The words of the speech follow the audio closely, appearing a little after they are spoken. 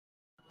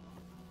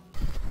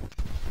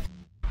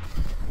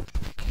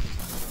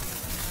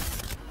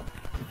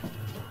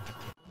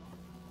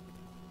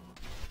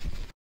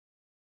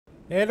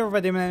Hello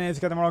everybody, my name is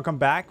Scott and welcome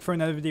back for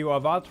another video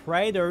of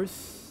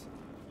Outriders,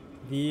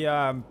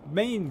 the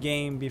main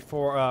game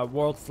before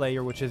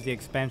Worldslayer, which is the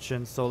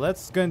expansion. So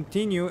let's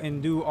continue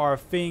and do our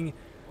thing.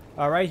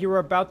 Right here we're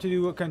about to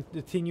do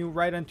continue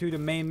right into the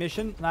main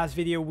mission. Last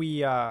video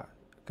we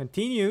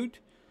continued.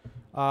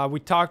 We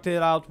talked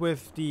it out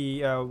with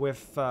the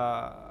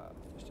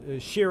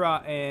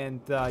Shira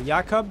and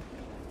Jakob.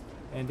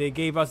 And they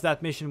gave us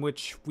that mission,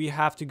 which we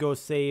have to go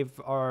save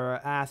our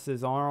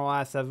asses, our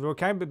asses. We're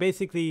kind of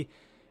basically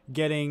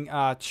getting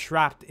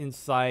trapped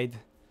inside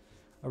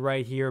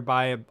right here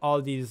by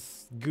all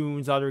these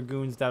goons, other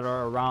goons that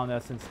are around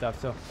us and stuff.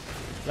 So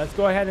let's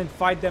go ahead and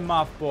fight them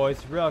off,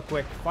 boys, real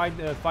quick.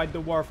 Fight the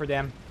war for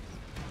them.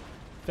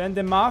 Fend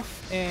them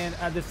off, and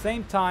at the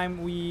same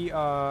time, we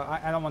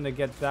I don't want to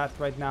get that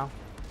right now.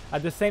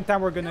 At the same time,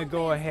 we're gonna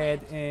go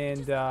ahead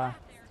and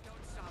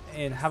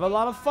have a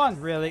lot of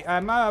fun, really.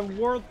 I'm at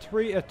World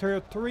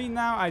 3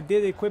 now. I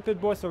did equip it,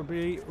 boys, so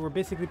we're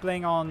basically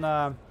playing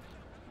on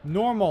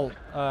normal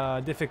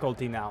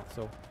difficulty now.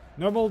 So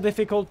normal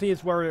difficulty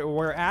is where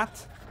we're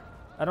at.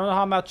 I don't know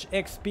how much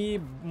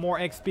XP, more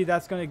XP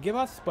that's going to give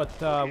us, but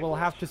we'll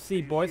have to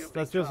see, boys.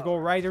 Let's just go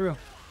right through.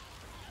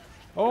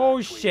 Oh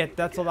shit,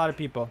 that's a lot of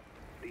people.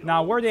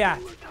 Now where they at?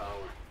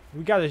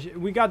 We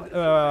got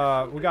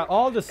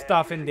all the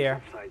stuff in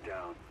there.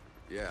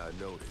 Yeah, I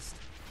noticed.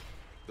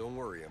 Don't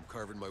worry, I'm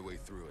carving my way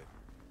through it.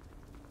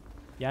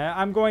 Yeah,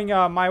 I'm going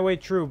my way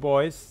through,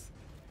 boys.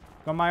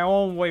 Got my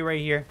own way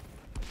right here.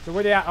 So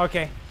where they at?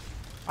 Okay.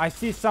 I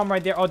see some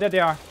right there. Oh, there they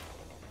are.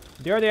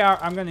 There they are.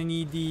 I'm gonna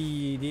need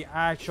the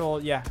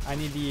actual... Yeah, I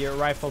need the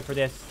rifle for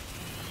this.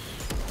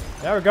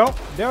 There we go.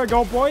 There we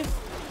go, boys.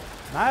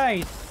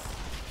 Nice.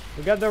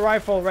 We got the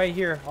rifle right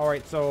here.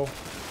 Alright, so...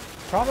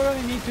 Probably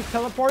gonna need to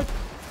teleport.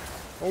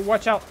 Oh,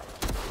 watch out.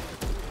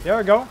 There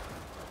we go.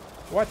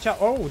 Watch out.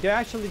 Oh, they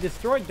actually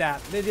destroyed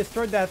that. They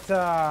destroyed that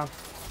that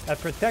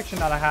protection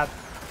that I had.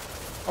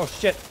 Oh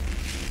shit.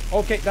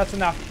 Okay, that's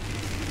enough.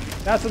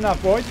 That's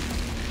enough, boys.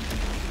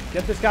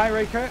 Get this guy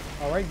right here.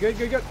 Alright, good.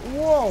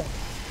 Whoa.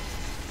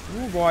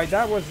 Oh boy,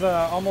 that was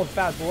almost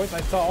bad, boys.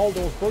 I saw all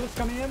those bullets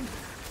coming in.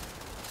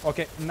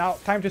 Okay, now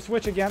time to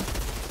switch again.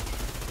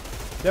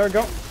 There we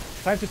go.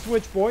 Time to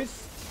switch, boys.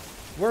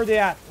 Where are they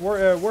at?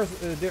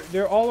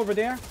 They're all over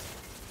there.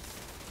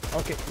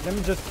 Okay, let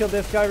me just kill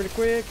this guy really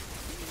quick.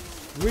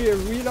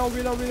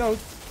 Reload.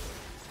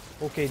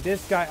 Okay,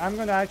 this guy, I'm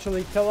gonna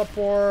actually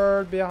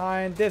teleport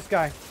behind this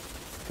guy.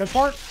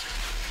 Confirm.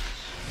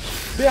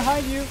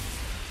 Behind you.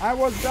 I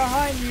was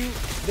behind you.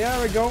 There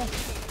we go.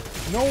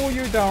 No,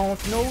 you don't.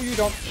 No, you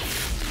don't.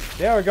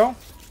 There we go.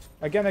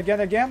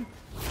 Again.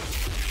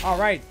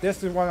 Alright,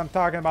 this is what I'm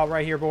talking about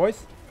right here,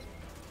 boys.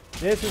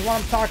 This is what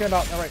I'm talking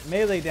about. Alright,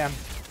 melee them.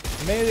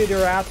 Melee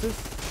their asses.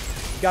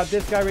 Got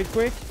this guy real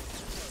quick.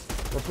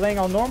 We're playing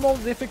on normal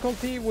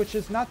difficulty, which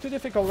is not too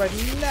difficult right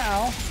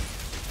now.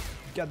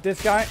 Got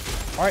this guy.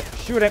 Alright,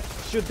 shoot him.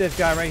 Shoot this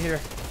guy right here.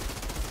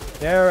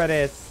 There it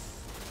is.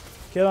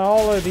 Killing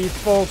all of these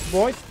folks,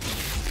 boys.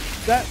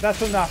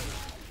 That's enough.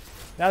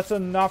 That's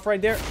enough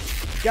right there.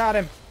 Got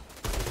him.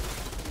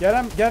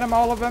 Get him,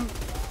 all of them.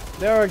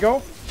 There we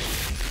go.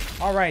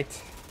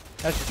 Alright.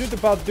 That should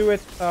about do it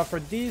for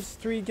these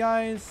three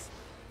guys.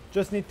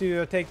 Just need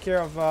to take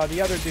care of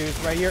the other dudes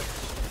right here.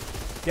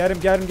 Get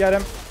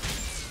him.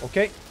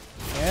 Okay,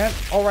 and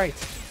alright,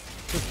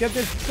 let's get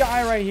this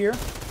guy right here.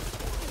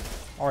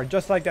 Alright,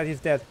 just like that, he's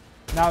dead.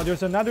 Now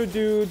there's another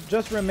dude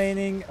just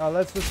remaining.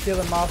 Let's just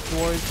kill him off,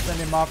 boys. Send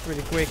him off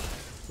really quick.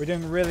 We're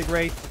doing really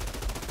great.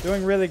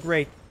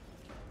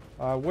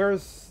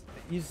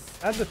 He's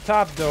at the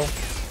top though.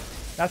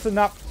 That's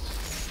enough.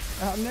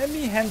 Let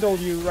me handle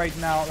you right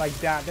now like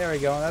that. There we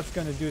go. That's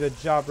gonna do the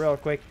job real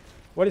quick.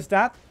 What is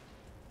that?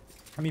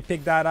 Let me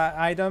pick that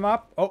item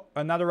up. Oh,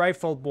 another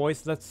rifle,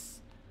 boys. Let's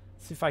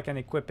see if I can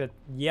equip it.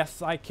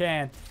 Yes, I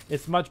can.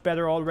 It's much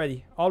better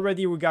already.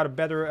 Already we got a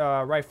better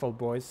rifle,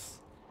 boys.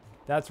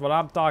 That's what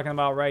I'm talking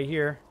about right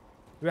here.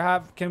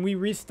 Can we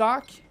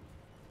restock?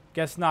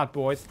 Guess not,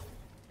 boys.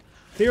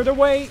 Clear the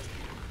way.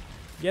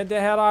 Get the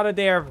hell out of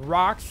there,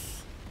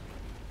 rocks.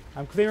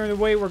 I'm clearing the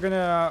way. We're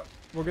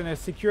gonna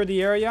secure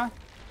the area.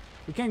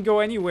 We can go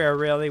anywhere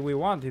really we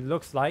want, it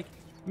looks like.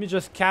 Let me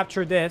just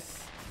capture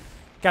this.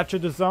 Capture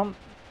the zone.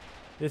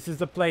 This is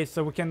the place.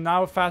 So we can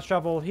now fast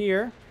travel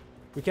here.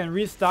 We can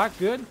restock.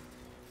 Good.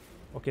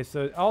 Okay,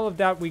 so all of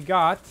that we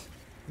got.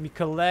 Let me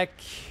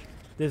collect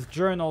this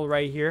journal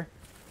right here.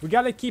 We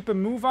gotta keep a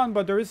move on,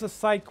 but there is a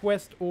side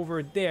quest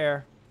over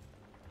there.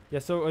 Yeah,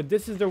 so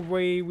this is the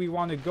way we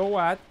want to go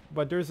at,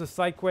 but there's a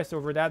side quest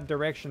over that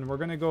direction. We're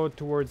gonna go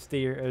towards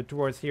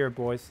here,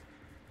 boys.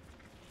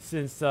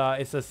 Since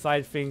it's a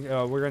side thing,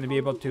 we're gonna be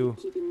able to.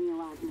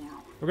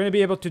 We're gonna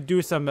be able to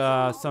do some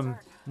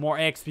more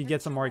XP,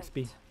 get some more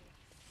XP.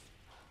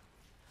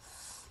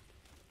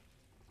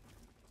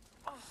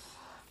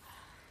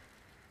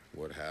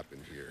 What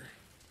happened here?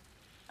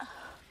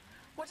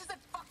 What does it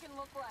fucking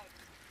look like?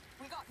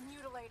 We got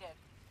mutilated.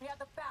 We had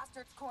the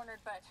bastards cornered,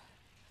 but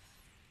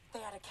they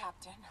had a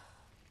captain.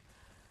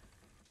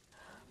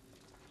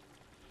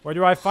 Where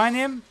do I find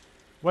him?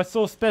 What's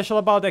so special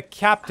about the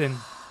captain?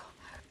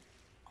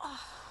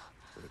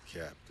 The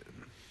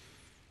captain.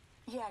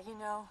 Yeah, you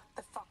know,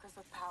 the fuckers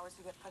with powers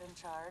who get put in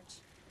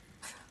charge.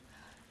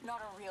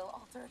 Not a real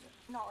altered.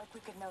 Not like we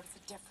could notice a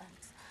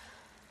difference.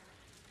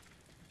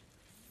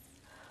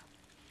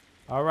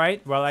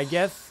 Alright, well I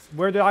guess,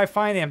 where do I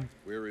find him?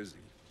 Where is he?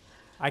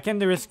 I can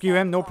rescue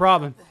him, no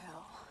problem. The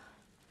hill.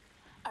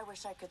 I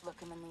wish I could look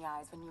him in the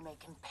eyes when you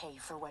make him pay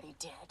for what he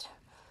did.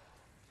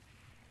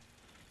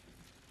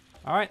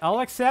 Alright, I'll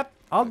accept.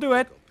 I'll do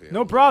it.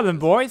 No problem,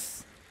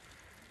 boys.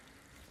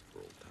 For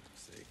old time's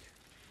sake.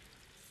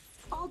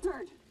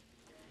 Altered!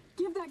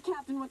 Give that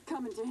captain what's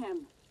coming to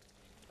him.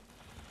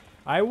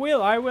 I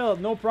will.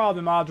 No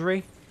problem,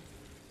 Audrey.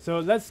 So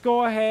let's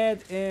go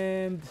ahead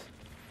and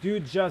do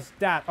just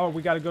that. Oh,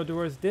 we gotta go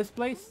towards this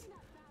place?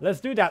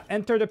 Let's do that.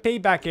 Enter the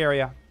payback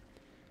area.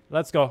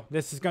 Let's go.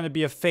 This is gonna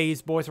be a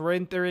phase, boys. We're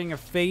entering a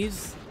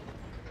phase.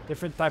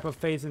 Different type of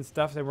phase and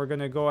stuff. And we're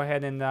gonna go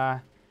ahead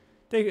and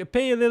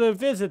pay a little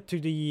visit to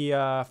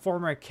the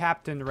former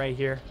captain right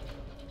here.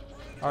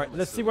 Alright,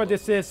 let's see what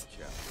this is.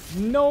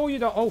 No, you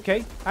don't.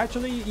 Okay.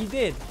 Actually, he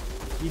did.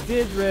 He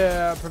did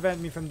prevent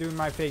me from doing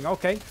my thing.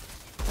 Okay.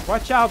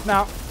 Watch out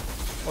now.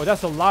 Oh,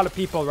 that's a lot of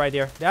people right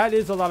there. That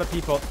is a lot of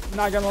people.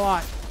 Not gonna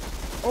lie.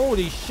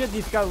 Holy shit,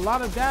 he's got a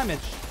lot of damage.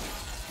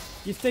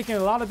 He's taking a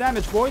lot of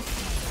damage, boys.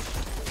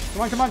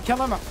 Come on, kill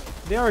him.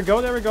 There we go.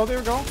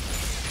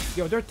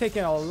 Yo, they're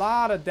taking a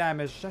lot of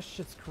damage. That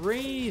shit's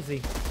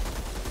crazy.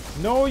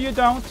 No, you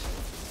don't.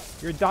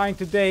 You're dying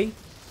today.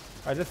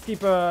 Alright, let's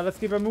keep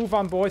a move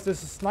on, boys.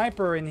 There's a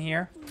sniper in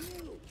here.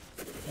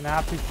 And I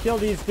have to kill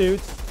these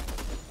dudes.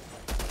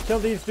 Kill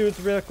these dudes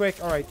real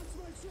quick. Alright.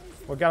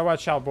 Well, gotta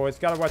watch out, boys.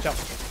 Gotta watch out.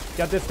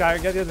 Get this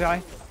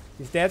guy.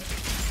 He's dead.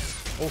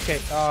 Okay,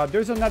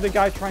 there's another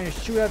guy trying to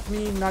shoot at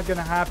me. Not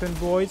gonna happen,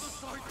 boys.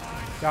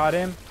 Got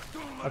him.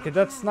 Okay,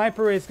 that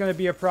sniper is gonna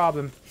be a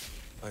problem.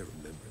 I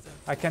remember that.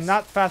 I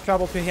cannot fast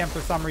travel to him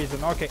for some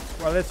reason. Okay,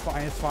 well, it's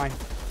fine.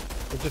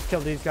 We'll just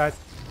kill these guys.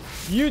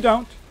 You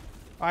don't.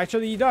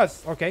 Actually, he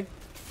does. Okay.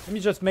 Let me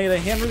just melee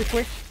him really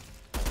quick.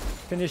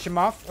 Finish him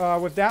off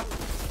with that.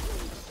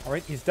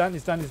 Alright, he's done.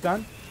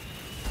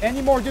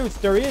 Any more dudes?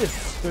 There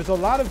is. There's a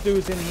lot of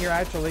dudes in here,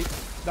 actually,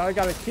 that I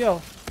gotta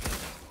kill.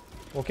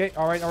 Okay,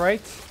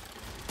 alright.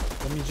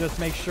 Let me just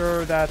make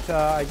sure that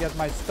I get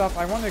my stuff.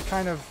 I want to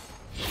kind of...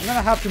 I'm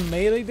gonna have to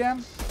melee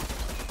them.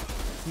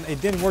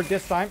 It didn't work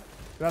this time.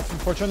 That's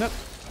unfortunate.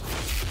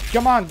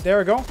 Come on, there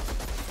we go.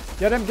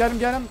 Get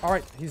him.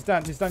 Alright, he's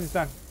done.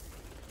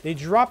 They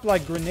drop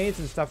like grenades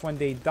and stuff when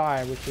they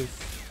die, which is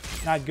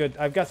not good.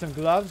 I've got some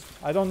gloves.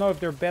 I don't know if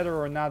they're better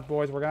or not,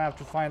 boys. We're gonna have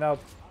to find out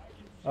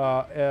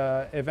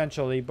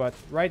eventually, but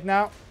right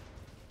now,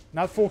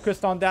 not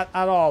focused on that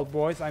at all,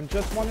 boys. I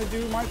just want to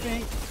do my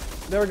thing.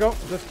 There we go.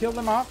 Just kill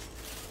them off.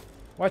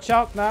 Watch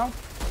out now.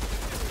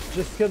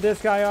 Just kill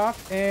this guy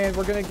off, and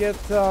we're gonna get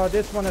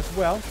this one as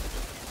well.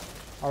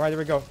 All right, there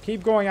we go.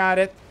 Keep going at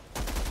it.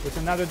 There's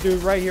another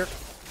dude right here.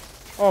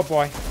 Oh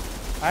boy,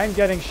 I'm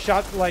getting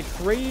shot like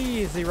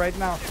crazy right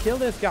now. Kill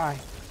this guy.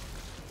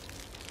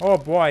 Oh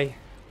boy,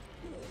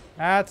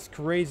 that's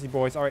crazy,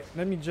 boys. All right,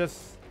 let me just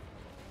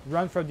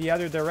run from the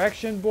other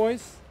direction,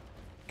 boys.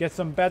 Get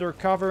some better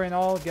cover and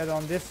all. Get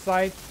on this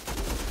side.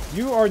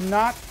 You are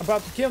not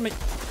about to kill me.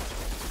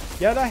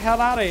 Get the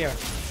hell out of here.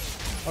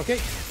 Okay.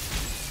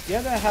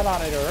 Get the hell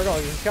out of there. There we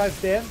go. This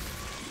guy's dead.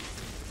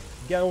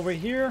 Get over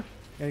here.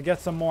 Gonna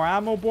get some more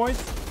ammo, boys.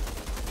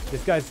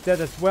 This guy's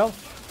dead as well.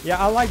 Yeah,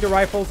 I like the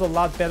rifles a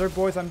lot better,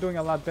 boys. I'm doing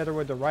a lot better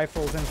with the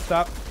rifles and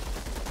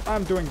stuff.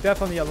 I'm doing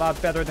definitely a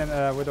lot better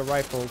than with the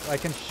rifles. I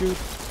can shoot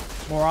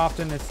more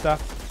often and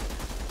stuff.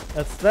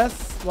 It's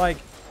less like...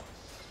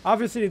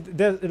 Obviously,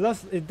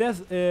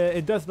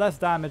 it does less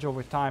damage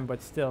over time,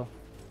 but still.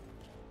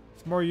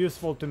 It's more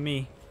useful to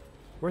me.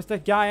 Where's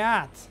that guy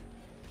at?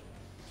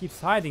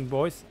 Keeps hiding,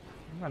 boys.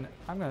 I'm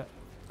gonna...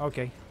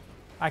 Okay.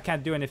 I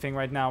can't do anything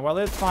right now. Well,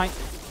 it's fine.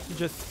 You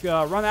just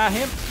run at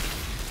him.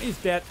 He's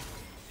dead.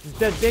 He's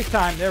dead big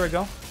time. There we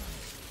go.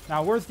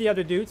 Now, where's the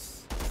other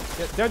dudes?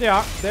 There they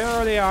are.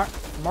 There they are.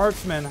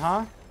 Marksman,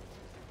 huh?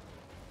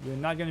 You're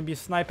not gonna be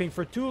sniping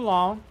for too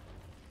long.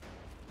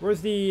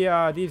 Where's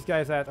the these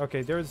guys at?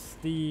 Okay, there's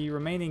the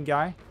remaining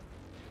guy.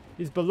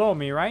 He's below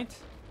me, right?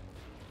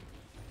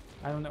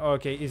 I don't know.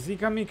 Okay, is he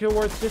coming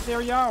towards this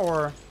area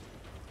or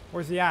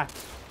where's he at?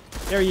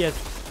 There he is.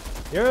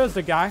 There's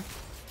the guy.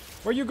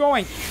 Where are you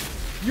going?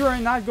 You are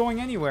not going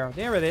anywhere.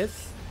 There it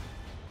is.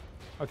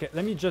 Okay,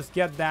 let me just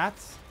get that.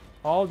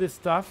 All this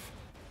stuff.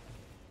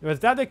 Was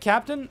that the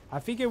captain? I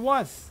think it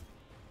was.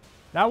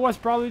 That was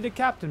probably the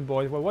captain,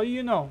 boys. Well, what do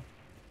you know?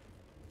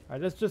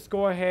 Alright, let's just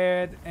go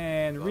ahead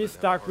and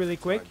restock really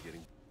quick.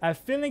 A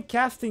filling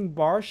casting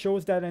bar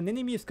shows that an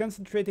enemy is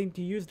concentrating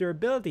to use their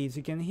abilities.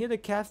 You can hit a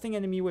casting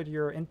enemy with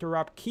your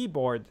interrupt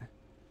keyboard.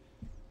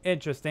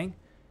 Interesting.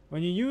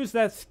 When you use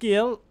that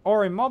skill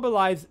or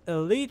immobilize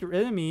elite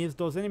enemies,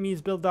 those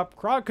enemies build up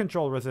crowd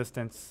control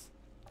resistance.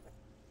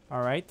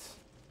 Alright.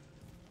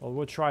 Well,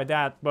 we'll try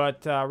that.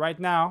 But right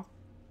now,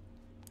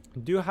 I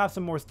do have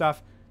some more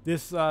stuff.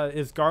 This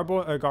is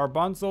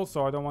garbanzo,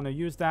 so I don't want to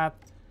use that.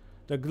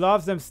 The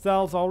gloves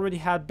themselves already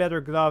had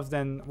better gloves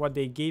than what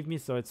they gave me,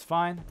 so it's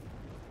fine.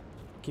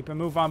 Keep a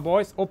move on,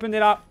 boys. Open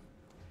it up.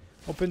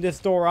 Open this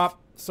door up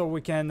so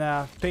we can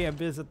pay a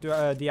visit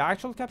to the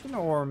actual captain,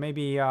 or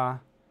maybe I'm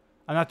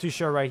not too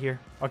sure right here.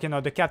 Okay,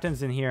 no, the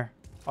captain's in here.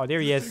 Oh, there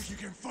he is. Think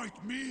you can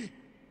fight me?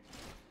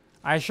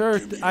 I sure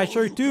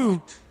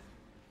do.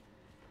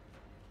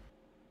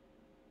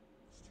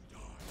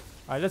 All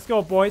right, let's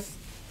go, boys.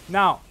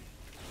 Now,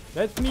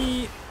 let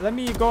me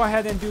go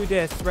ahead and do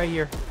this right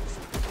here.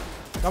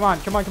 Come on,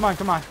 come on, come on,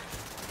 come on.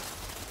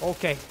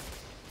 Okay,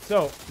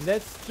 so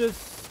let's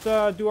just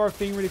do our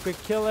thing really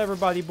quick. Kill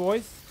everybody,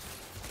 boys.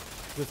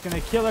 Just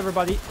gonna kill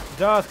everybody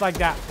just like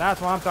that.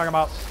 That's what I'm talking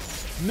about.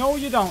 No,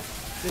 you don't.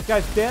 This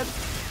guy's dead,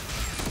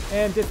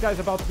 and this guy's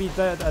about to be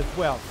dead as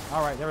well.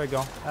 All right, there we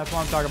go. That's what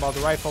I'm talking about.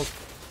 The rifles.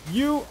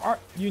 You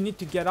need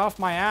to get off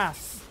my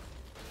ass.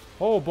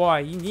 Oh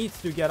boy, he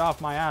needs to get off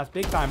my ass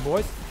big time,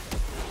 boys.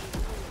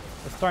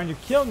 It's starting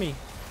to kill me.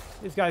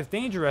 This guy's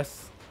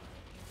dangerous.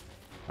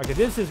 Okay,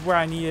 this is where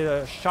I need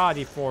a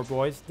shoddy for,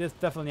 boys. This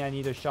definitely I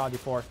need a shoddy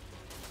for.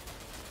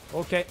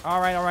 Okay, all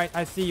right,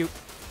 I see you.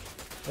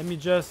 Let me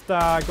just go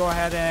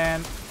ahead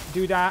and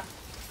do that.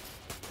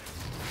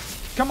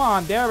 Come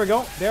on, there we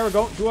go. There we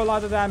go. Do a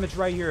lot of damage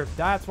right here.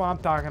 That's what I'm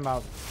talking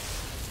about.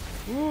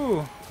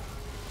 Ooh.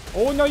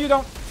 Oh, no, you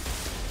don't.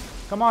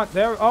 Come on,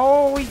 there.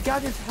 Oh, he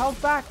got his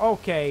health back.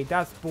 Okay,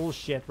 that's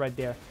bullshit right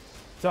there.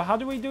 So how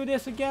do we do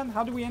this again?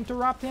 How do we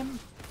interrupt him?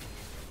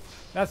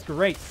 That's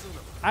great.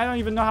 I don't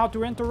even know how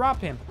to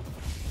interrupt him.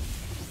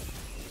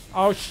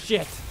 Oh,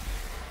 shit.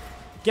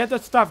 Get the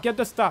stuff. Get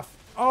the stuff.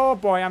 Oh,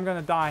 boy, I'm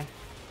gonna die.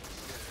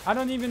 I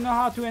don't even know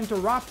how to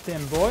interrupt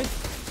him, boys.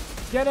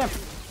 Get him.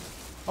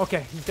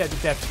 Okay, he's dead.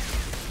 He's dead.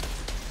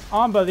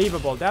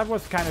 Unbelievable. That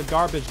was kind of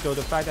garbage, though,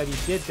 the fact that he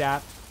did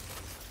that.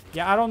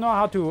 Yeah, I don't know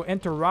how to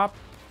interrupt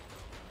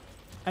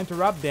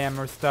them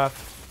or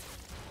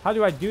stuff. How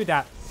do I do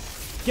that?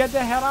 Get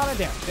the hell out of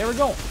there. There we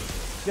go.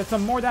 Get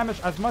some more damage.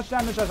 As much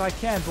damage as I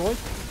can, boys.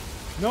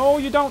 No,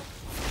 you don't.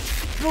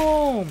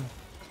 Boom.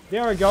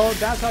 There we go.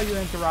 That's how you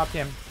interrupt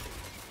him.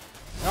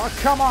 Oh,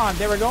 come on.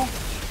 There we go.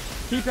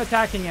 Keep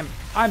attacking him.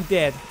 I'm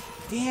dead.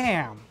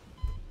 Damn.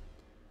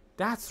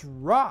 That's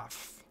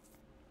rough.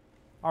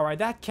 Alright,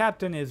 that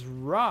captain is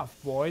rough,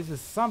 boys.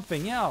 It's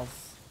something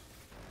else.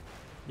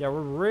 Yeah,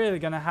 we're really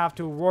gonna have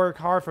to work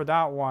hard for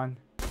that one.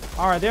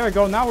 Alright, there we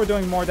go. Now we're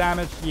doing more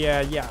damage.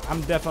 Yeah.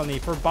 I'm definitely...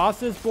 For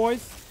bosses,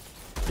 boys,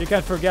 you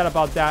can forget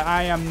about that.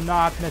 I am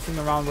not messing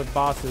around with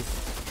bosses.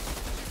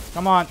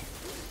 Come on.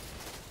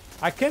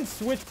 I can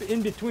switch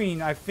in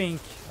between, I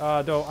think.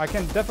 Though, I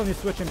can definitely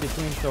switch in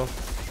between, so...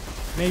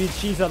 Maybe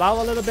cheese it out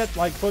a little bit,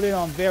 like put it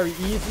on very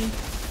easy.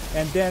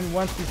 And then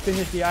once you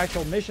finish the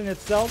actual mission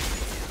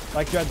itself,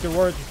 like you're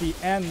towards the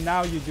end,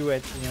 now you do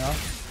it, you know.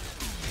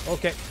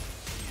 Okay.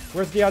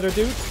 Where's the other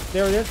dude?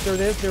 There it is, there it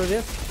is, there it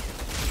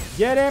is.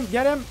 Get him,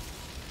 get him.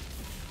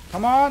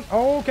 Come on.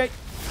 Okay.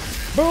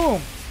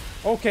 Boom.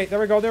 Okay, there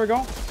we go, there we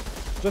go.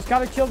 Just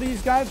gotta kill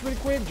these guys really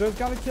quick. Just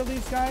gotta kill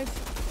these guys.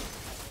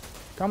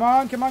 Come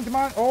on, come on, come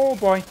on. Oh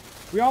boy.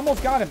 We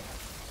almost got him.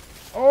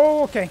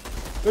 Oh, okay.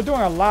 They're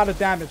doing a lot of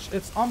damage.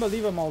 It's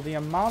unbelievable. The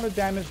amount of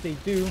damage they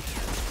do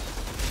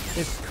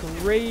is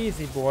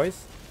crazy,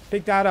 boys.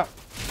 Pick that up.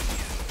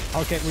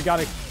 Okay, we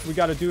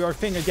gotta do our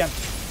thing again.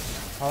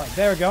 All right,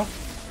 there we go.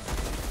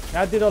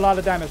 That did a lot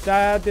of damage.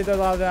 That did a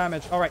lot of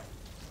damage. All right.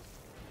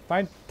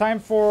 Time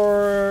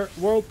for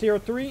World Tier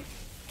 3.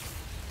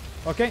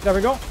 Okay, there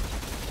we go.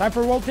 Time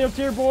for World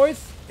Tier,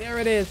 boys. There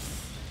it is.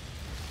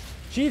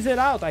 Cheese it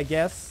out, I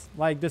guess.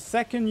 Like, the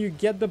second you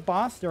get the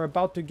boss, they're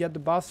about to get the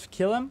boss,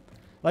 kill him.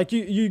 Like,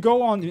 you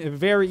go on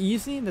very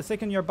easy. The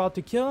second you're about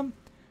to kill him,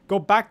 go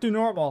back to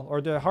normal.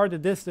 Or the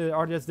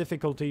hardest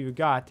difficulty you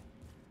got.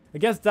 I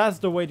guess that's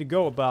the way to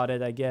go about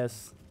it, I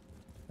guess.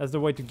 That's the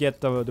way to get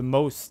the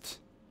most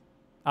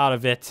out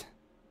of it.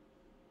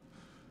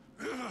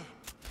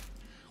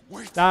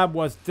 Wait. That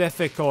was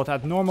difficult.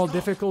 At normal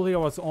difficulty, it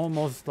was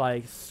almost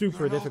like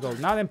super difficult.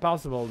 Not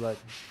impossible, but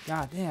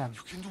god damn.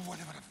 You can do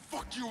whatever the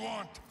fuck you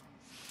want.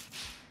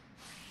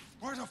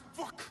 Why the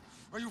fuck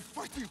are you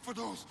fighting for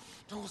those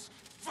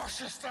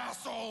fascist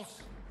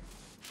assholes?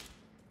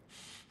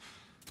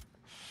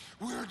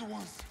 We're the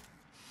ones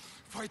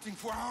fighting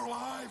for our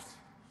lives.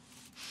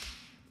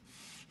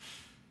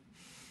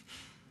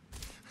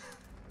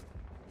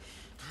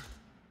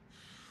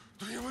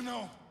 Do you even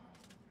know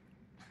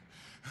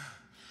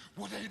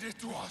what they did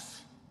to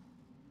us?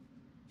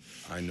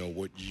 I know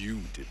what you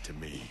did to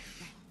me.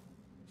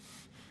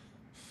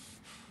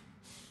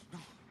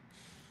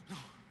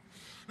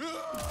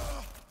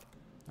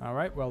 All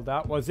right, well,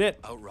 that was it.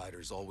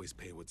 Outriders always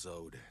pay what's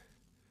owed.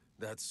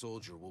 That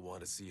soldier will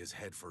want to see his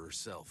head for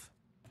herself.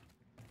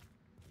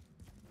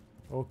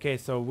 Okay,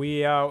 so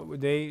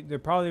they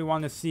probably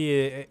want to see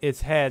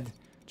its head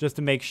just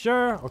to make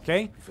sure.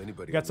 Okay,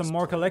 we got some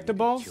more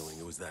collectibles.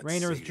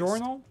 Rainer's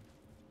journal.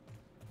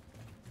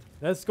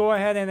 Let's go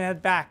ahead and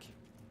head back.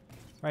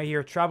 Right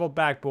here, travel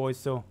back, boys.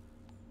 So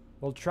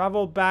We'll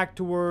travel back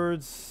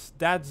towards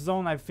that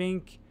zone, I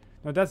think.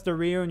 No, that's the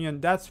reunion.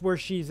 That's where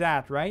she's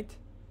at, right?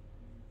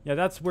 Yeah,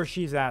 that's where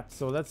she's at.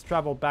 So let's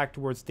travel back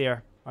towards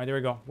there. Alright, there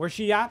we go. Where's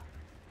she at?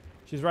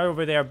 She's right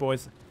over there,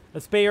 boys.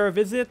 Let's pay her a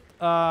visit.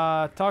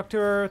 Talk to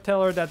her.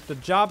 Tell her that the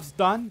job's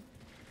done.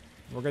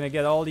 We're gonna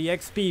get all the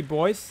XP,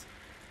 boys.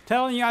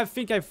 Telling you, I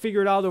think I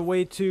figured out a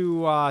way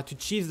to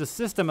cheese the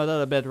system a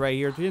little bit right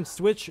here. You can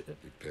switch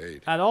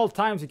at all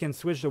times. You can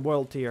switch the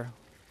world tier.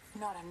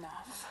 Not enough.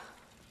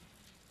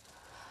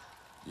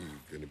 You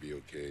gonna be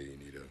okay? You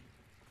need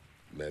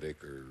a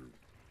medic or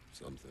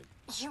something?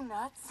 You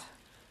nuts?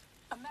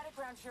 A medic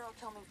round here will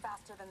kill me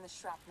faster than the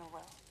shrapnel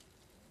will.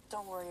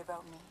 Don't worry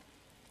about me.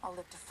 I'll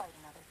live to fight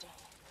another day.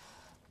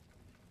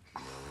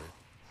 You all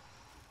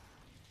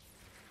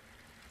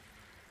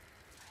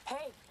right?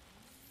 Hey!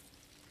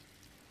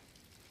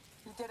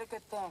 You did a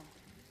good thing.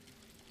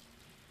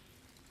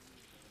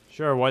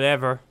 Sure,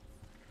 whatever.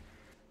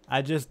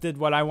 I just did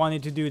what I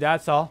wanted to do,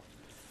 that's all.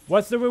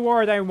 What's the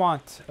reward I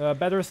want? A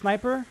better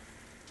sniper?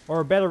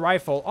 Or a better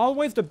rifle?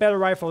 Always the better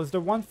rifle is the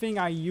one thing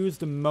I use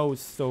the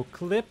most. So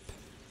clip.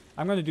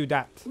 I'm gonna do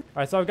that.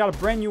 Alright, so I've got a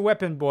brand new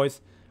weapon,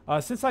 boys.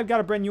 Since I've got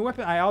a brand new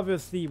weapon, I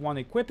obviously want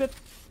to equip it.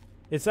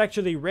 It's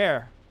actually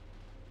rare.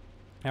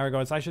 There we go.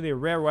 It's actually a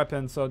rare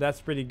weapon, so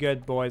that's pretty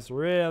good, boys.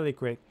 Really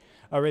quick.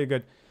 Really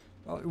good.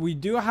 We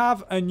do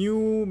have a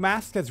new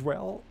mask as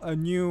well. A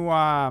new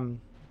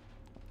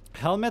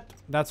helmet.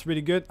 That's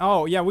really good.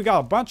 Oh, yeah, we got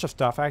a bunch of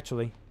stuff,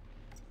 actually.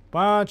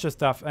 Bunch of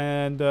stuff.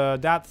 And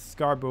that's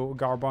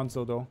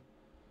Garbanzo, though.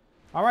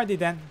 Alrighty,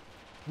 then.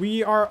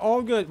 We are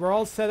all good. We're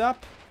all set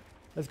up.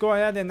 Let's go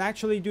ahead and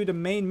actually do the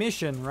main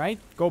mission, right?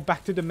 Go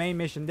back to the main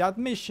mission. That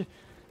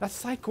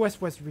side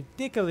quest was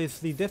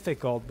ridiculously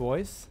difficult,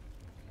 boys.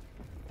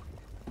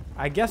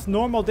 I guess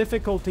normal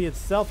difficulty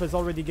itself is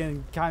already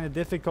getting kind of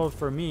difficult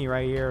for me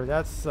right here.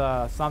 That's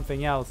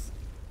something else.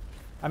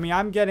 I mean,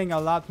 I'm getting a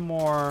lot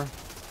more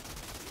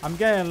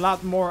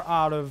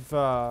out of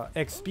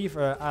XP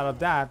out of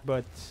that,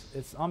 but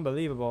it's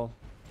unbelievable.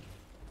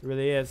 It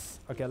really is.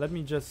 Okay, let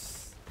me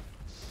just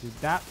do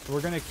that.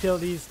 We're gonna kill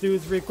these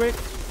dudes real quick.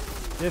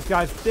 This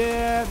guy's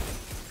dead.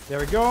 There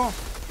we go.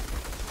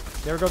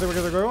 There we go, there we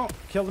go, there we go.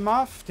 Kill them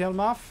off, kill them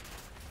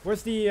off.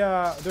 Where's the,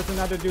 there's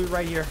another dude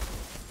right here.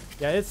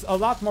 Yeah, it's a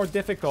lot more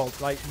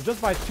difficult. Like,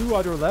 just by 2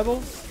 other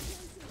levels.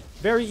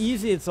 Very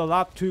easy, it's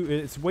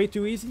way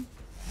too easy.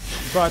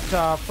 But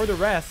for the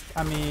rest,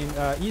 I mean,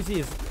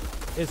 easy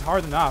is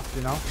hard enough,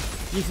 you know.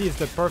 Easy is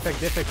the perfect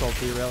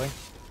difficulty, really.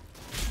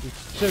 You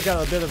still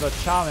got a bit of a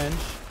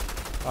challenge.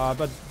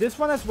 But this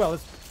one as well,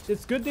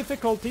 it's good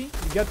difficulty.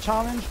 You get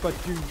challenged, but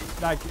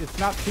it's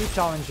not too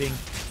challenging.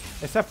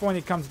 Except for when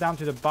it comes down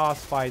to the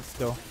boss fights,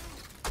 though.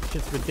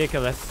 It's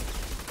ridiculous.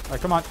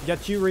 Alright, come on,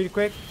 get you really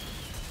quick.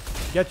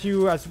 Get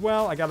you as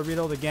well. I gotta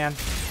reload again.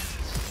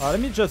 Let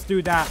me just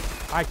do that.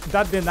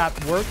 That did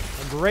not work.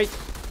 Great.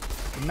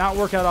 Did not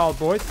work at all,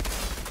 boys.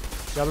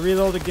 Gotta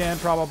reload again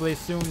probably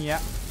soon, yeah.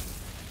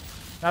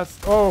 That's...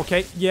 Oh,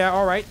 okay. Yeah,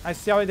 alright. I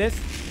see how it is.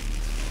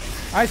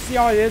 I see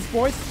how it is,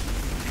 boys.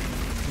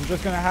 I'm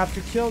just gonna have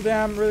to kill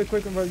them really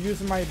quick while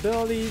using my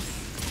abilities.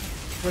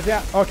 Where's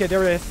that? Okay,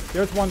 there it is.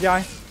 There's one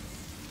guy.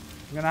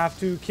 I'm gonna have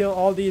to kill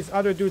all these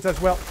other dudes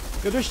as well.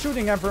 They're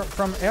shooting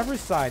from every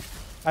side.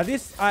 At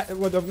least,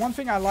 well, the one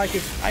thing I like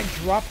is I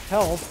drop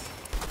health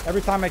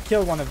every time I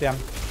kill one of them.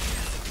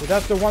 So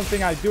that's the one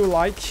thing I do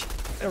like.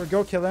 There we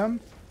go, kill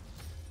him.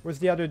 Where's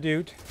the other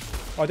dude?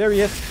 Oh, there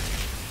he is.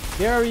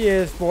 There he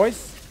is,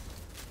 boys.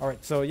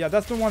 Alright, so yeah,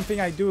 that's the one thing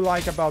I do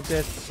like about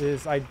this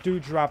is I do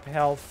drop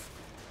health.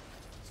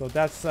 So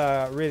that's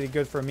really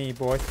good for me,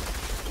 boys.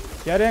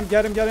 Get him,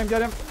 get him, get him,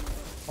 get him.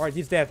 Alright,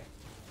 he's dead.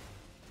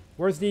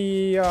 Where's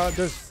the...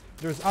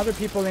 there's other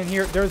people in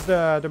here. There's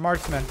the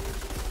marksman.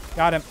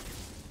 Got him.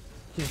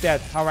 He's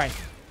dead. Alright.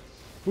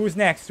 Who's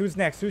next? Who's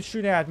next? Who's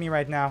shooting at me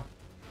right now?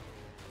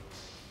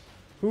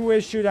 Who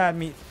is shooting at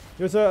me?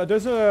 There's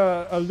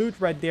a loot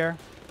right there.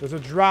 There's a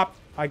drop.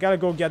 I gotta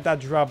go get that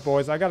drop,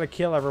 boys. I gotta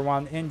kill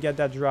everyone and get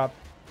that drop.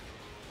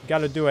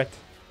 Gotta do it.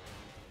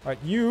 Alright,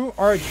 you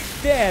are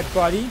dead,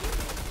 buddy.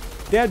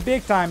 Dead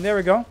big time. There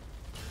we go.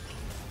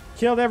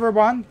 Killed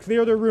everyone.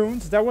 Clear the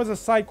runes. That was a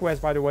side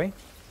quest, by the way.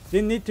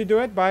 Didn't need to do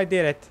it, but I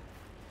did it.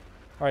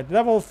 Alright,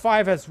 level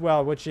 5 as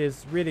well, which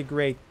is really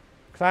great.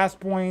 Class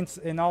points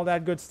and all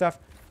that good stuff.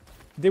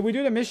 Did we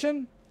do the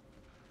mission?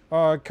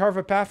 Carve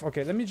a path?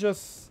 Okay, let me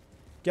just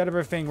get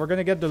everything. We're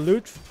gonna get the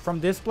loot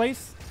from this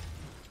place.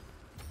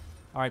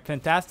 Alright,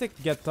 fantastic.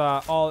 Get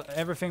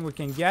everything we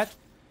can get.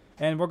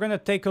 And we're gonna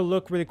take a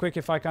look really quick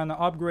if I can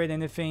upgrade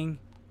anything.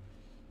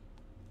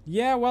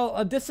 Yeah,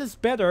 well, this is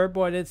better,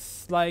 but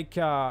it's like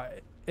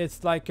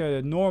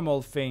a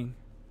normal thing.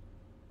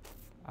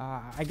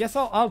 I guess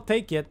I'll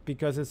take it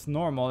because it's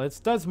normal. It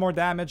does more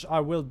damage. I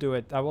will do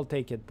it. I will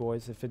take it,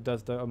 boys, if it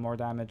does more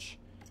damage.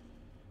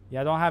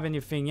 Yeah, I don't have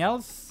anything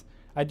else.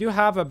 I do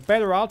have a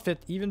better outfit,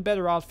 even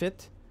better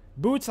outfit.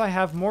 Boots, I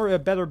have more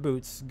better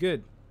boots.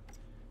 Good.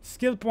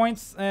 Skill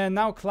points and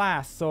now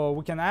class. So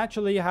we can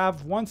actually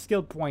have 1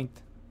 skill point.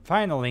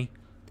 Finally.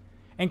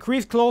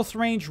 Increase close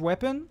range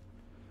weapon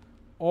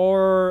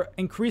or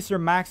increase your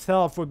max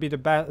health would be the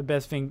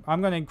best thing. I'm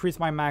gonna increase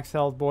my max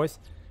health, boys.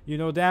 You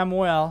know damn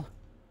well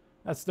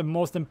that's the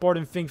most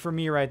important thing for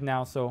me right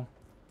now. So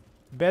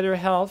better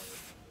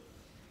health.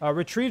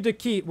 Retrieve the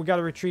key. We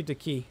gotta retrieve the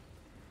key.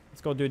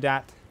 Let's go do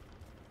that.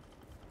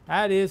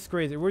 That is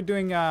crazy. We're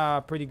doing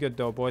pretty good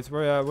though, boys.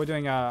 We're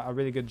doing a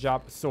really good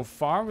job so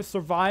far. We're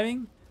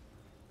surviving,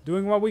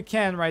 doing what we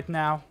can right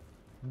now,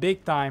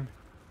 big time.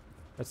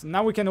 So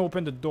now we can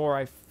open the door,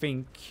 I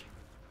think.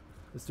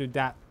 Let's do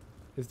that.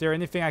 Is there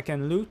anything I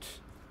can loot?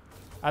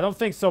 I don't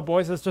think so,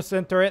 boys. Let's just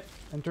enter it.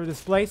 Enter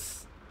this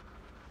place.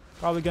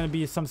 Probably gonna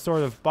be some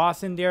sort of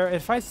boss in there.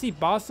 If I see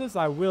bosses,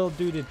 I will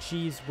do the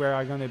cheese where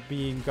I'm gonna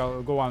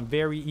go on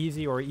very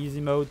easy or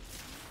easy mode,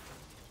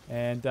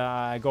 and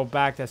go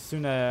back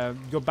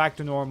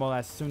to normal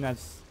as soon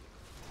as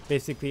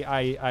basically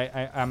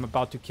I'm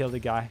about to kill the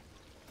guy.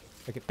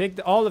 Okay, pick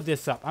all of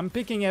this up. I'm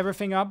picking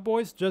everything up,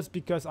 boys, just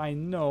because I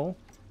know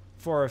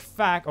for a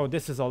fact. Oh,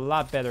 this is a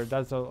lot better.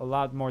 That's a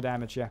lot more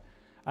damage. Yeah,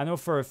 I know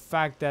for a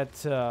fact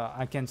that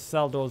I can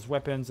sell those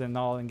weapons and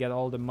all and get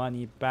all the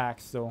money back.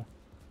 So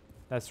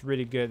that's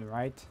really good,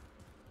 right?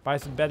 Buy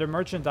some better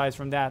merchandise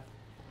from that.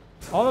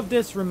 All of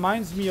this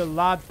reminds me a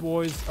lot,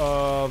 boys,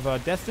 of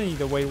Destiny,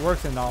 the way it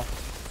works and all.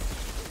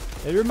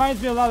 It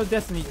reminds me a lot of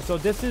Destiny. So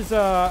this is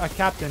a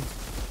captain.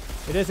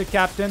 It is a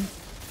captain.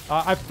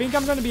 I think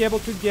I'm going to be able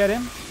to get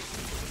him.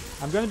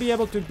 I'm going to be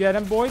able to get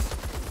him, boys.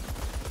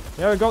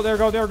 There we go, there we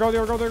go, there we go,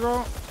 there we go, there we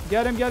go.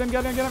 Get him, get him,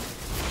 get him, get him.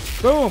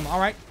 Boom, all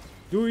right.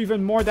 Do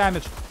even more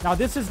damage. Now,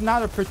 this is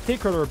not a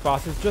particular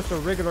boss. It's just a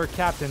regular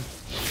captain.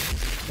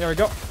 There we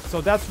go. So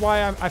that's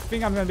why I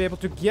think I'm going to be able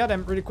to get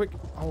him really quick.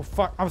 Oh,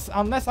 fuck.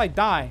 Unless I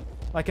die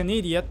like an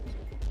idiot.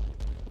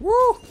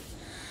 Woo!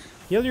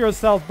 Heal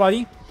yourself,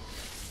 buddy.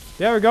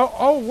 There we go.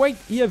 Oh, wait.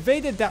 He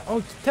evaded that.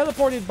 Oh,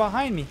 teleported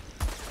behind me.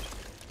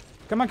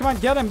 Come on, come on.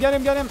 Get him, get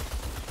him, get him.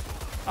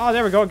 Oh,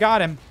 there we go.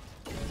 Got him.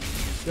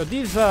 Yo,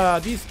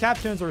 these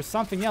captains are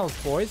something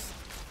else, boys.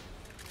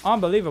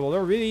 Unbelievable.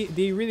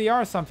 They really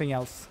are something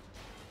else.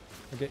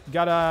 Okay,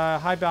 gotta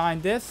hide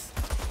behind this.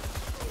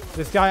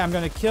 This guy I'm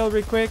gonna kill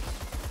real quick.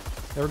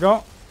 There we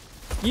go.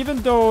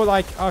 Even though,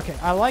 like, okay,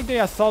 I like the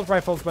assault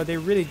rifles, but they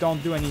really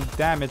don't do any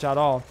damage at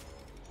all.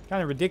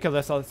 Kind of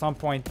ridiculous at some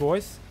point,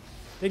 boys.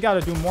 They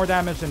gotta do more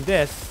damage than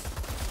this.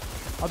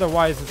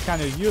 Otherwise, it's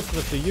kind of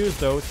useless to use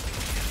those.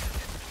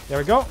 There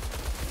we go.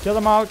 Kill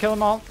them all, kill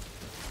them all.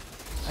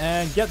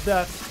 And get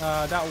that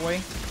that way.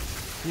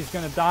 He's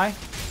gonna die.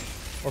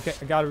 Okay,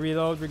 I gotta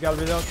reload, we gotta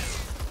reload.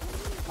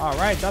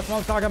 Alright, that's what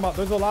I'm talking about.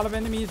 There's a lot of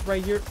enemies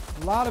right here.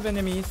 A lot of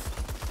enemies.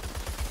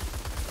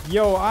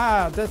 Yo,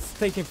 that's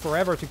taking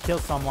forever to kill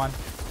someone.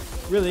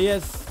 Really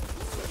is.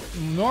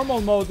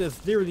 Normal mode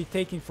is literally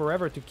taking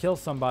forever to kill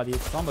somebody.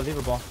 It's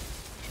unbelievable.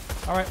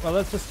 Alright, well,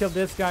 let's just kill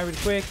this guy real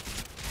quick.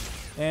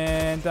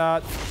 And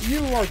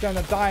you are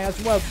gonna die as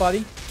well,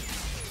 buddy.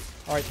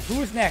 Alright,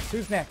 who's next?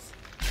 Who's next?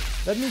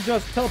 Let me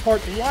just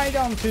teleport right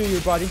onto you,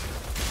 buddy.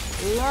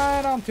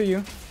 Right onto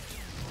you.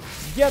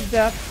 Get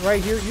that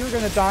right here. You're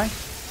gonna die.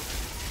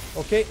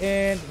 Okay,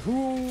 and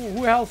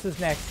who else is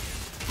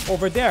next?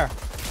 Over there.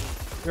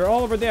 They're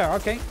all over there.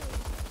 Okay.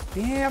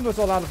 Damn, there's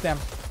a lot of them.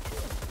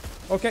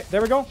 Okay,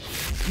 there we go.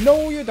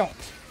 No, you don't.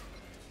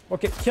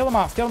 Okay, kill them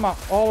off. Kill them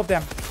off. All of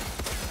them.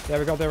 There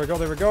we go. There we go.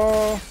 There we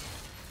go.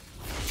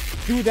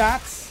 Do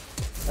that.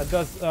 That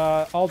does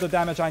all the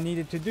damage I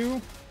needed to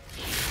do.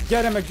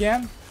 Get him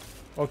again.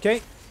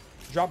 Okay.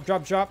 Drop,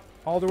 drop, drop.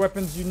 All the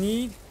weapons you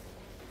need.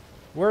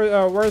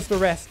 Where's the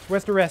rest?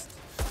 Where's the rest?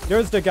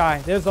 There's the guy.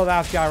 There's the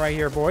last guy right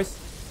here, boys.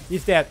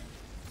 He's dead.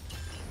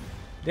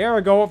 There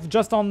we go.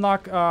 Just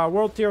unlock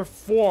World Tier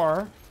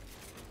 4.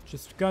 Which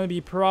is gonna be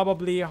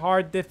probably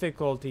hard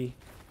difficulty.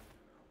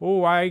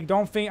 Oh, I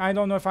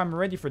don't know if I'm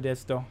ready for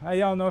this, though. I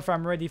don't know if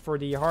I'm ready for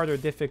the harder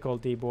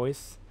difficulty,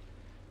 boys.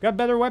 Got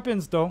better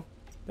weapons, though.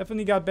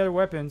 Definitely got better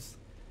weapons.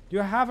 Do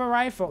you have a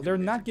rifle? They're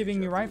not giving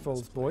me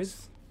rifles,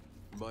 boys.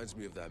 Reminds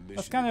me of that mission.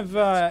 That's kind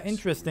of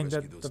interesting,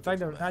 that the fact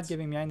that they're not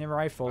giving me any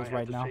rifles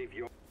right now.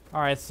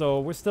 Alright,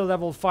 so we're still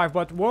level 5,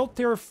 but World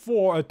Tier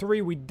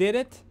 3, we did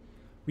it.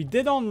 We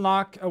did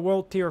unlock a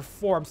World Tier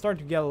 4. I'm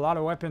starting to get a lot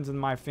of weapons in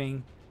my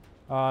thing.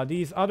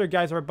 These other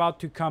guys are about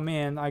to come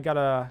in. I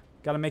gotta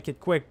make it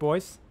quick,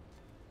 boys.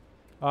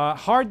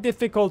 Hard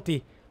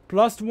difficulty.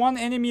 +1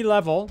 enemy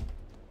level.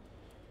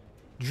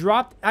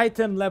 Dropped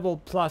item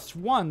level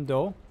 +1,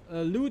 though.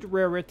 Loot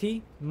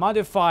rarity.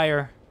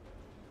 Modifier.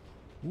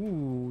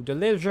 Ooh, the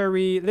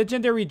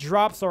legendary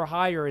drops are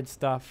higher and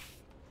stuff.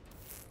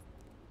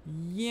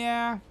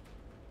 Yeah.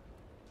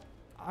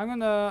 I'm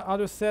gonna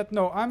auto set.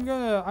 No, I'm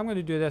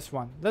gonna do this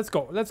one. Let's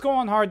go. Let's go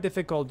on hard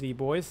difficulty,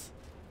 boys.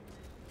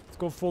 Let's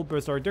go full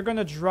berserk. They're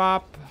gonna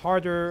drop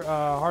harder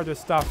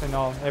stuff and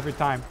all every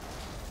time.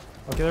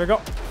 Okay, there we go.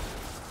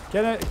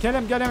 Get him, get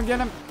him, get him, get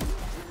him.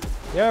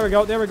 There we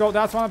go, there we go.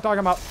 That's what I'm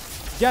talking about.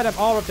 Get them,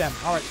 all of them.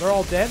 All right, they're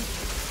all dead.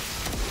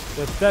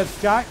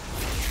 This guy.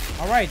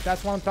 All right,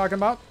 that's what I'm talking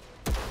about.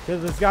 Kill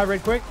this guy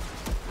right quick.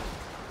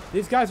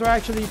 These guys are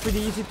actually pretty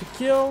easy to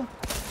kill.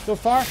 so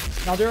far.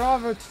 Now they're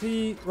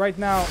obviously right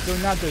now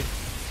they're not the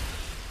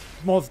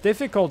most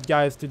difficult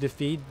guys to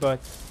defeat, but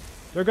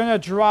they're gonna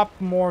drop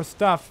more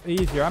stuff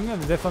easier. I'm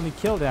gonna definitely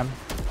kill them.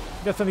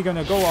 Definitely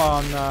gonna go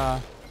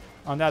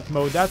on that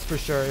mode, that's for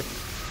sure.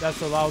 If that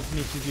allows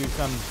me to do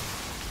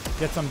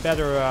get some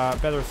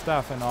better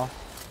stuff and all.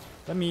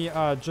 Let me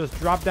just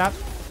drop that.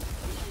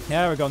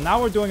 There we go.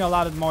 Now we're doing a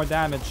lot more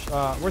damage.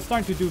 We're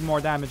starting to do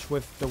more damage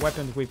with the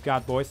weapons we've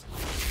got, boys.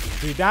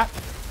 Do that.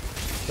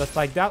 Just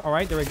like that.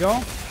 Alright, there we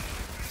go.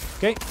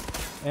 Okay.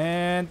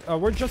 And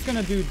we're just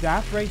gonna do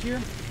that right here.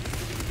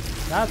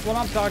 That's what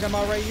I'm talking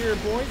about right here,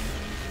 boys.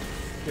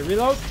 Okay,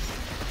 reload.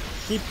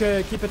 Keep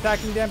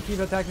attacking them. Keep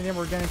attacking them.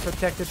 We're getting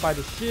protected by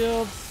the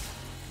shields.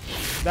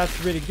 That's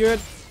really good.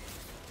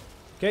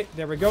 Okay,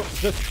 there we go.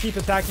 Just keep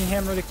attacking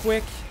him really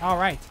quick.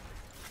 Alright.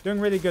 Doing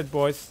really good,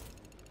 boys.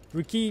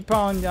 We keep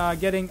on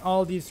getting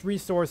all these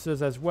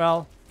resources as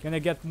well. Gonna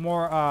get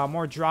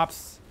more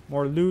drops,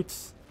 more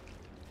loots.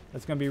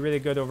 That's gonna be really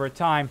good over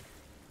time.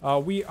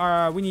 We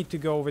need to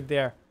go over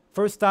there.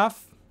 First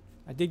off,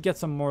 I did get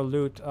some more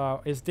loot.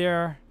 Is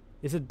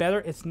it better?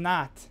 It's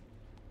not.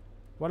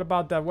 What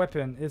about that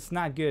weapon? It's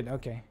not good.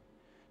 Okay.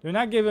 They're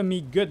not giving me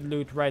good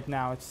loot right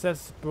now. It says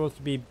supposed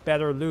to be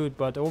better loot,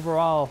 but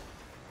overall,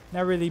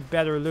 not really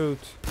better loot.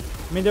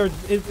 I mean,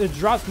 it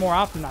drops more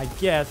often, I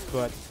guess,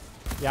 but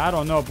yeah, I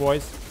don't know,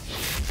 boys.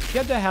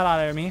 Get the hell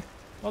out of me.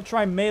 Don't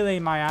try melee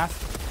my ass.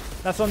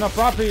 That's not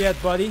proper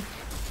yet, buddy.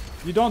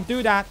 You don't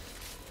do that.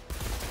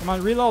 Come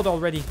on, reload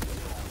already.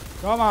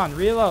 Come on,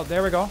 reload.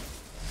 There we go.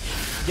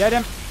 Get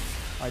him.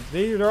 Alright,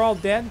 they're all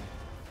dead.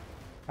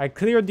 I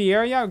cleared the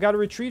area. I gotta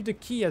retrieve the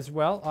key as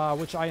well,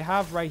 which I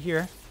have right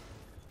here.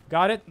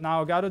 Got it.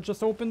 Now I gotta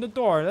just open the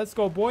door. Let's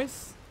go,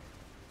 boys.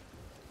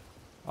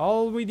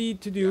 All we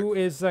need to do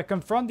is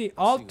confront the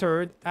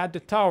Altered at the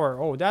tower.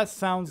 Oh, that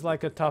sounds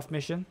like a tough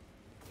mission.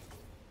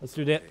 Let's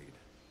do that.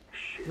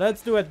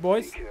 Let's do it,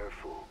 boys. Be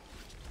careful.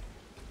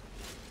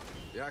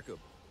 Jakob,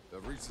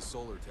 I've reached the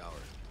solar tower.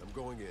 I'm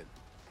going in.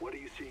 What are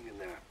you seeing in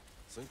there?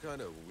 Some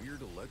kind of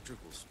weird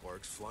electrical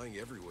sparks flying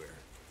everywhere.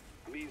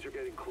 Means you're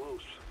getting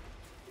close.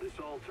 This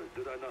altar,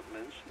 did I not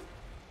mention?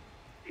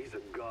 He's a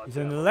god. He's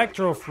an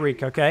electro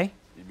freak, okay?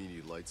 You mean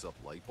he lights up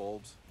light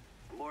bulbs?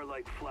 More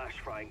like flash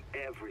frying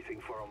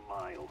everything for a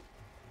mile.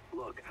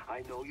 Look,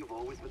 I know you've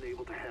always been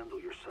able to handle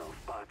yourself,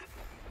 but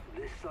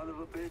this son of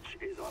a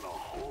bitch is on a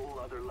whole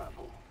other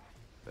level.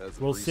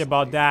 We'll see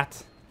about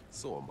that.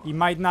 So am I. He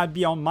might not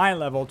be on my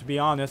level, to be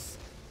honest.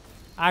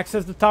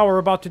 Access the tower. We're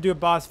about to do a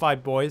boss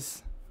fight,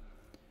 boys.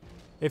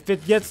 If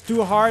it gets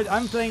too hard,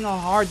 I'm playing on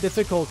hard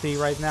difficulty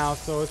right now,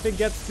 so if it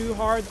gets too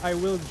hard, I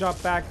will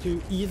drop back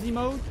to easy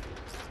mode.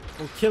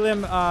 We'll kill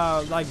him,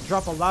 like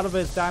drop a lot of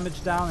his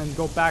damage down and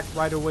go back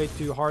right away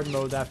to hard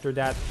mode after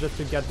that, just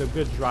to get the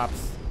good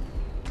drops.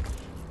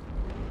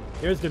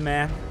 Here's the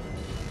man.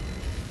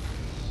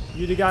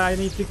 You the guy I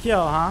need to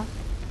kill, huh?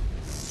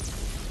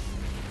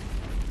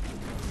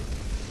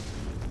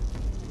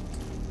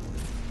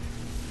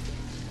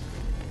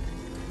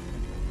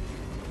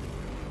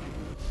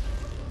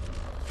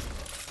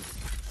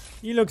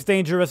 He looks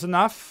dangerous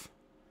enough.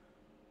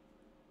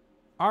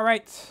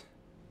 Alright.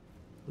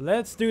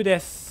 Let's do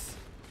this.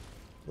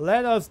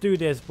 Let us do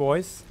this,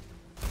 boys.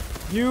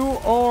 You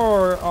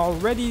are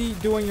already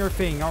doing your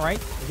thing.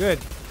 Alright, good.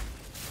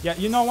 Yeah,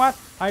 you know what?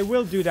 I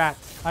will do that.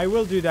 I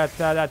will do that,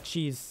 that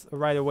cheese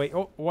right away.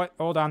 Oh, what?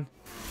 Hold on.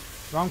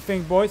 Wrong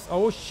thing, boys.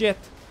 Oh, shit.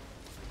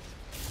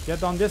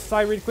 Get on this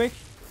side real quick.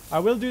 I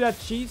will do that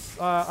cheese.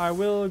 I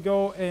will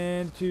go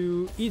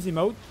into easy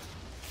mode.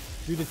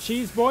 Do the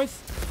cheese, boys.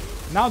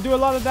 Now do a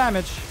lot of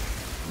damage.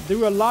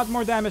 Do a lot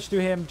more damage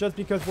to him just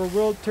because we're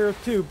World Tier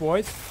 2,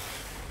 boys.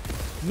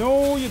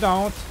 No, you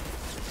don't.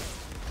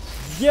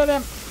 Get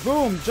him.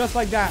 Boom. Just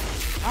like that.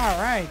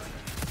 Alright.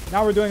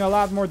 Now we're doing a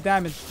lot more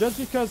damage just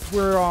because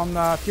we're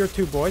on Tier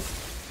 2, boys.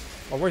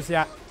 Oh, where's he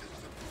at?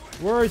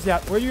 Where is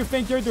that? What do you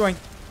think you're doing?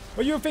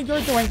 What do you think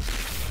you're doing?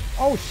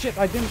 Oh, shit.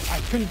 I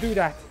couldn't do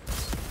that.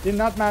 Did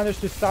not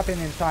manage to stop him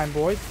in time,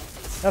 boys.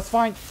 That's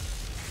fine.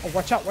 Oh,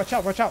 watch out. Watch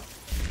out. Watch out.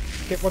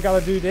 Okay, we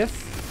gotta do this.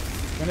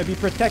 Gonna be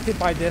protected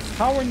by this.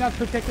 How are we not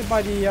protected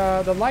by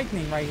the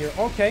lightning right here?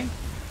 Okay.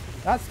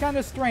 That's kind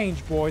of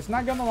strange, boys.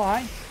 Not gonna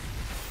lie.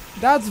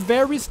 That's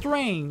very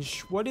strange.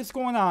 What is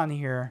going on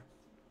here?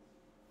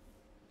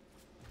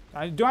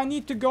 Do I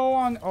need to go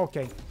on?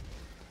 Okay.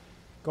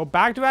 Go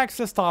back to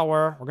access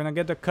tower. We're gonna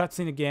get the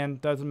cutscene again.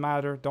 Doesn't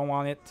matter. Don't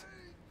want it.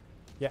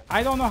 Yeah,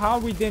 I don't know how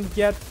we didn't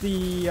get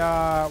the,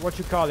 what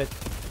you call it.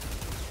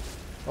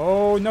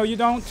 Oh, no, you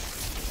don't.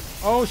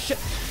 Oh, shit.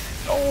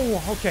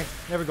 Oh, okay.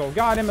 There we go.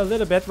 Got him a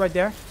little bit right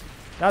there.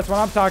 That's what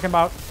I'm talking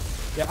about.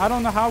 Yeah, I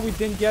don't know how we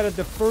didn't get it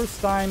the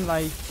first time,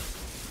 like,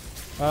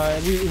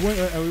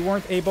 we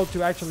weren't able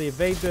to actually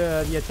evade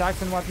the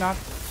attacks and whatnot.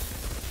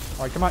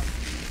 Alright, come on.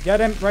 Get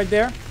him right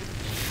there.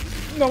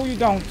 No, you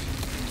don't.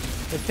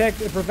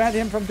 Prevent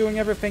him from doing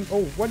everything.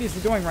 Oh, what is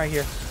he doing right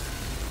here?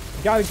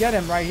 You gotta get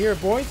him right here,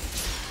 boys.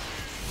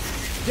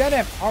 Get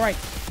him. Alright.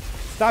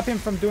 Stop him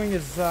from doing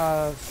his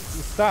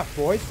stuff,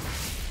 boys.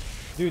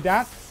 Do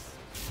that.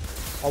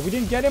 Oh, we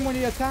didn't get him when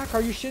he attacked?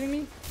 Are you shitting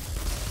me?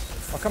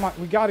 Oh, come on.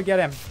 We gotta get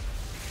him.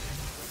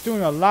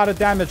 Doing a lot of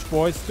damage,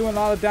 boys. Doing a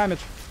lot of damage.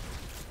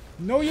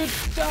 No, you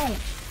don't.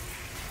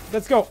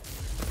 Let's go.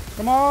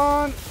 Come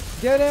on.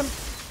 Get him.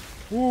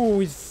 Ooh,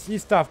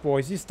 he's tough,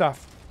 boys. He's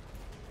tough.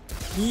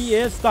 He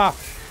is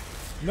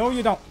tough. No,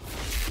 you don't.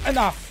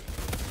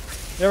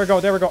 Enough. There we go.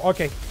 There we go.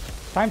 Okay.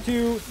 Time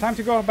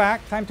to go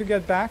back. Time to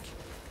get back.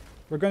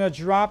 We're gonna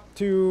drop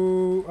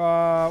to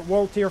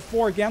World Tier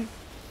 4 again.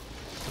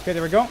 Okay,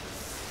 there we go.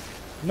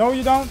 No,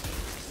 you don't.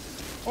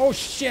 Oh,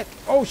 shit.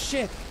 Oh,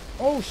 shit.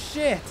 Oh,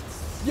 shit.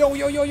 Yo,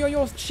 yo, yo, yo,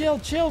 yo.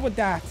 Chill with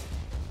that.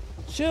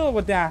 Chill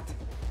with that.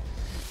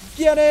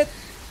 Get it.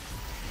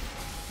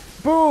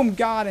 Boom.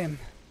 Got him.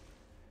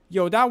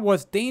 Yo, that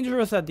was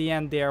dangerous at the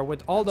end there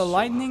with all the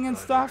lightning and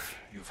stuff.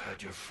 You've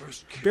had your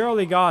first kill.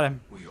 Barely got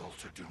him. We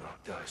altered do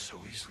not die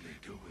so easily,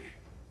 do we?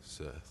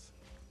 Seth.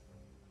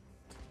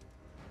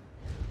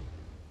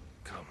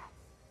 Come.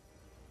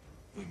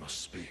 We must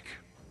speak.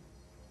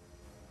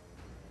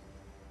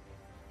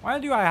 Why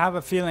do I have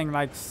a feeling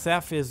like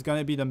Seth is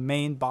gonna be the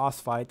main boss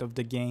fight of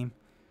the game?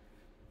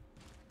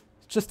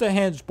 It's just a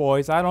hinge,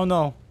 boys. I don't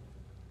know.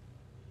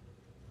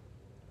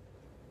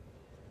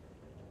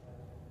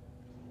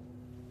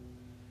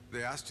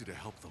 They asked you to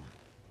help them.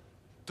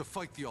 To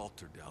fight the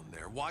altar down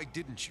there. Why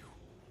didn't you?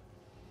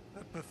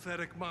 That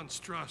pathetic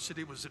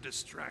monstrosity was a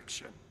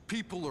distraction.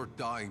 People are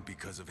dying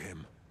because of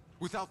him.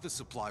 Without the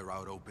supply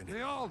route open.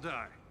 They all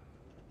die.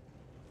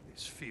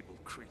 These feeble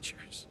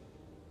creatures.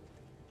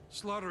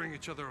 Slaughtering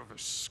each other over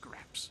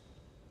scraps.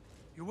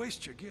 You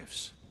waste your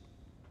gifts.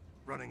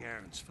 Running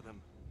errands for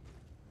them.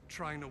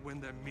 Trying to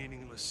win their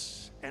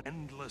meaningless,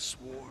 endless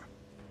war.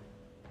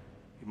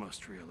 You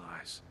must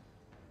realize,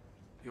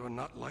 you are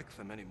not like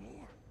them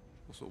anymore.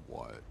 So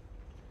what?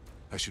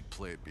 I should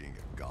play at being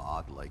a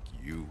god like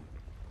you.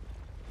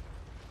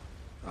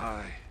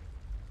 I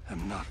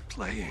am not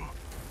playing.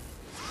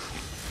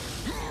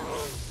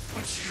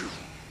 But you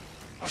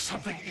are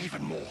something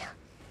even more.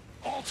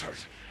 Altered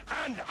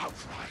and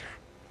Outrider.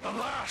 The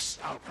last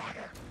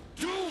Outrider.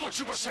 Do what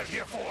you were sent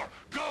here for.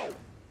 Go!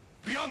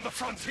 Beyond the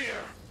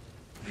frontier.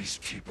 These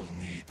people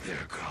need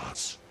their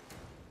gods.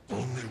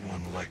 Only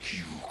one like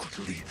you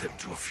could lead them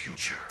to a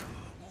future.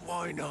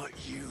 Why not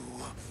you?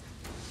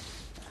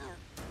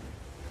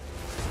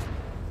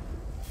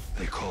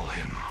 They call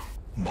him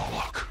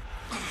Moloch.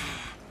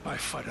 I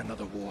fight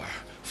another war,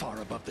 far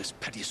above this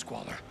petty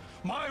squalor.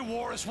 My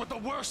war is with the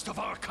worst of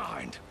our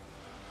kind.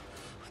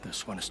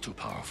 This one is too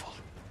powerful.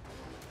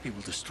 He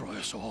will destroy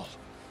us all,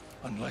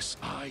 unless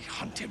I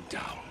hunt him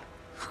down.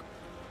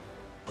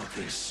 But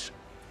this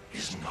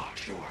is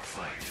not your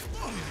fight.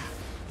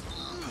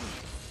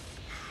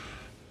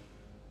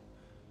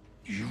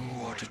 You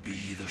are to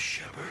be the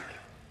shepherd.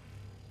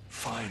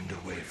 Find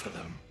a way for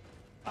them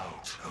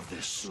out of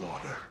this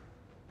slaughter.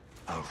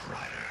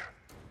 Outrider.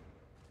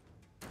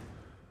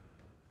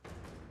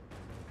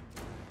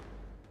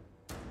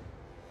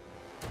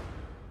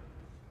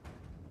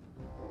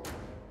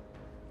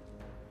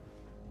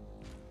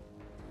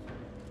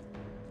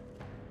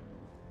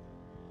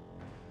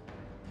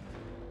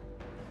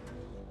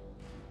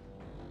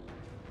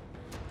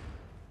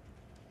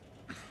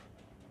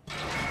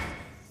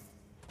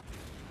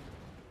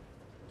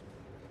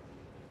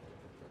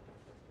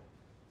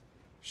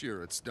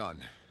 Sure, it's done.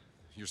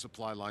 Your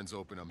supply line's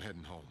open. I'm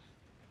heading home.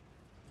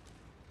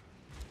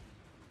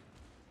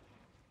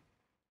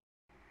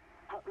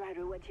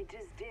 Outrider, what you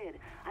just did.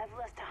 I've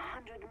lost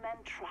 100 men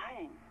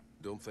trying.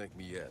 Don't thank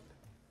me yet.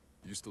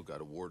 You still got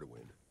a war to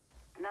win.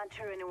 Not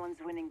sure anyone's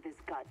winning this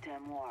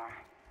goddamn war.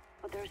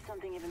 But there's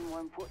something even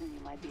more important you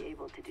might be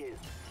able to do.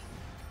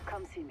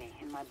 Come see me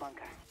in my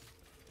bunker.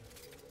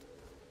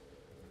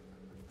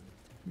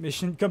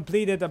 Mission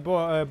completed,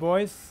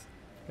 boys.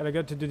 Gotta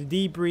go to the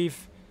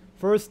debrief.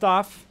 First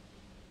off,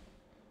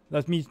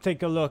 let me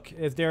take a look.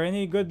 Is there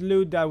any good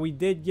loot that we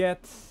did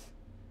get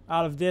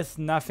out of this?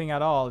 Nothing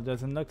at all. It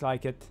doesn't look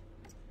like it.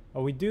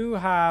 But we do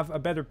have a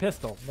better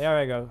pistol. There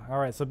we go.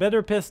 Alright, so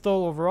better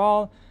pistol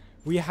overall.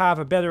 We have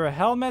a better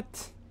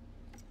helmet.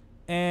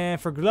 And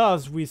for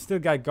gloves, we still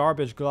got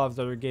garbage gloves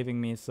that are giving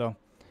me. So,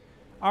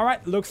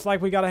 alright, looks like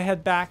we gotta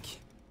head back.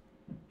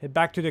 Head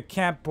back to the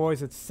camp,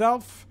 boys,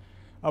 itself.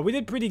 We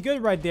did pretty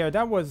good right there.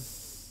 That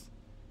was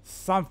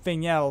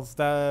something else.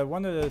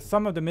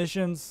 Some of the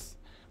missions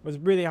was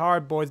really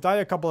hard, boys. Died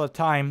a couple of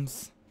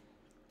times.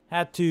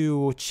 Had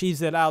to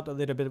cheese it out a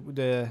little bit with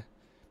the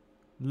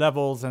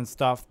levels and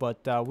stuff,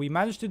 but we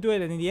managed to do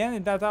it, and in the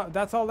end,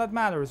 that's all that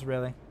matters,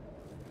 really.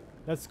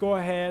 Let's go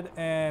ahead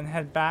and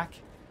head back.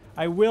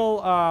 I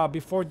will,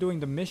 before doing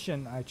the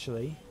mission,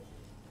 actually,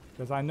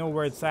 because I know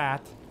where it's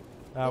at,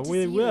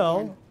 we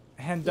will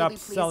end up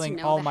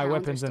selling all my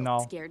weapons and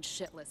all. Scared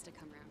shitless to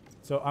come around.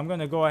 So I'm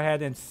gonna go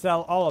ahead and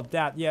sell all of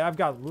that. Yeah, I've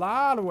got a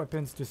lot of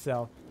weapons to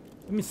sell.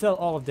 Let me sell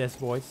all of this,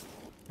 boys.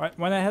 Alright,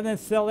 when I head and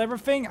sell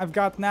everything, I've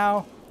got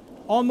now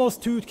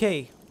almost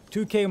 2k.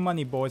 2k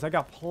money, boys. I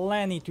got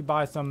plenty to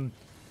buy some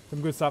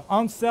good stuff.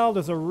 On sale,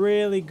 there's a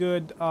really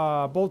good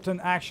Bolton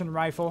action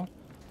rifle.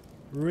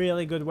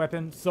 Really good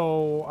weapon.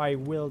 So I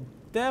will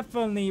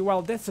definitely...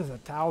 Well, this is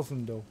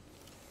 1,000 though.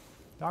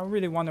 I don't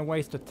really want to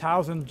waste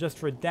 1,000 just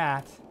for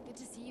that. Good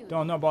to see you.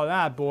 Don't know about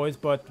that, boys.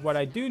 But what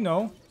I do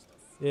know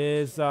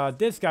is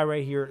this guy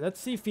right here. Let's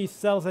see if he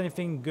sells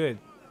anything good.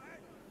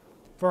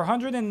 For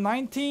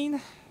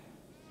 119,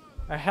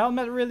 a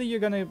helmet, really? You're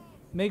gonna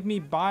make me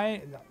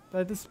buy?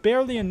 That's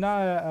barely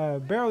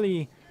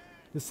barely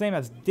the same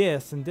as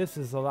this, and this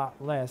is a lot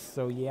less.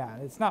 So yeah,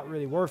 it's not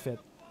really worth it.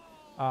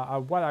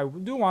 What I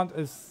do want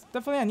is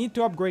definitely I need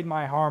to upgrade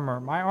my armor.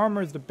 My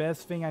armor is the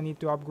best thing I need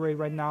to upgrade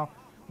right now.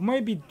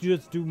 Maybe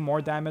just do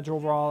more damage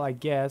overall, I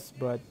guess.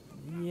 But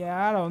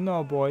yeah, I don't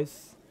know,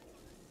 boys.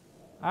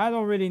 I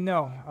don't really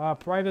know.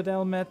 Private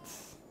helmet.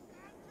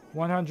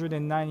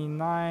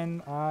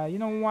 199. You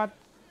know what?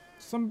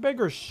 Some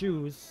bigger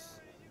shoes.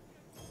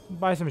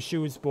 Buy some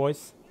shoes,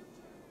 boys.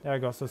 There we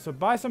go. So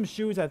buy some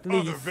shoes at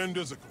least.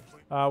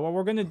 What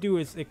we're gonna do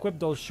is equip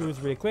those shoes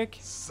really quick.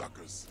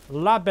 Suckers. A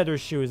lot better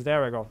shoes.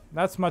 There we go.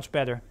 That's much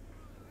better.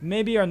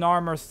 Maybe an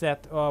armor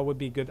set would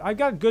be good. I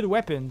got good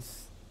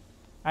weapons.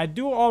 I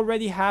do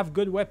already have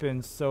good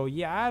weapons. So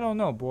yeah, I don't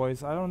know,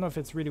 boys. I don't know if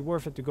it's really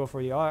worth it to go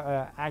for the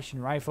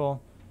action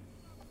rifle.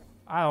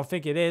 I don't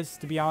think it is,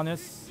 to be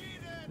honest.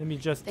 Let me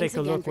just take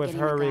a look with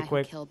her really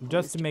quick,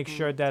 just to make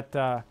sure that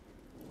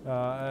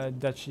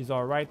that she's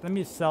all right. Let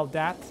me sell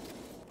that.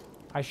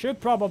 I should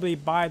probably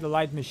buy the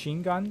light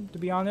machine gun, to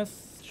be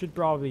honest. Should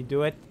probably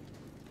do it.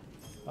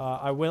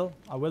 I will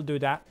do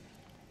that.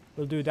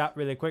 We'll do that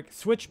really quick.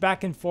 Switch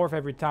back and forth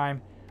every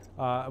time.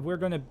 We're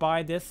gonna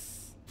buy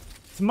this.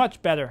 It's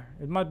much better.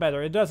 It's much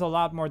better. It does a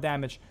lot more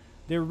damage.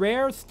 The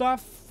rare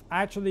stuff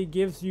actually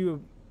gives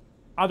you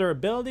other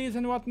abilities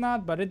and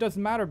whatnot, but it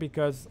doesn't matter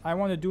because I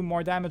want to do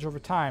more damage over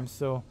time.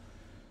 So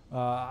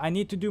I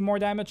need to do more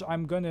damage.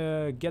 I'm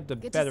gonna get the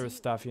better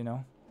stuff, you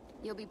know.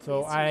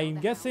 So I'm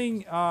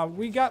guessing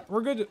we're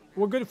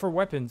good for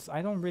weapons.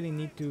 I don't really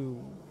need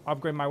to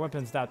upgrade my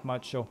weapons that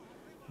much, so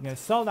I'm gonna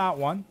sell that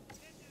one.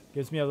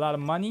 Gives me a lot of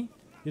money.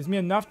 Gives me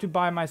enough to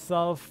buy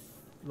myself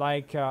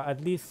like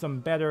at least some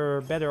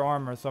better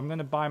armor. So I'm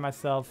gonna buy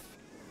myself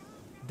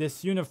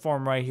this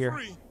uniform right here.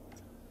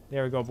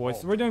 There we go,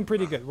 boys. So we're doing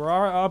pretty good. We're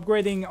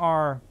upgrading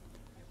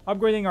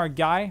our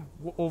guy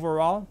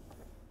overall.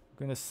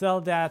 We're gonna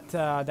sell that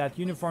that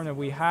uniform that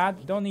we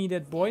had. Don't need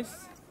it,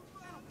 boys.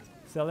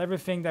 Sell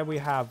everything that we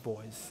have,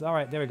 boys. All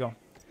right, there we go.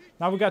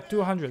 Now we got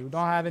 200. We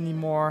don't have any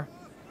more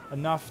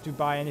enough to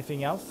buy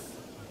anything else.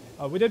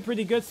 We did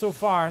pretty good so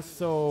far.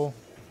 So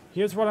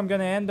here's what I'm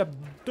gonna end up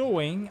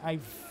doing. I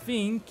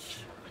think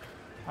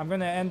I'm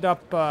gonna end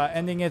up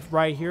ending it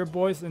right here,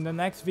 boys. In the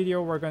next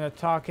video, we're gonna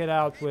talk it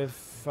out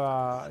with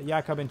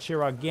Jakob and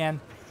Shira again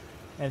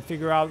and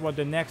figure out what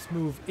the next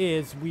move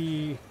is.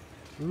 We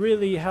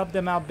really helped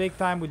them out big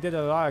time. We did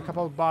a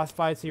couple of boss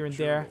fights here and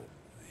there.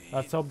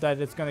 Let's hope that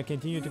it's gonna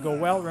continue to go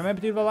well. Remember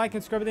to leave a like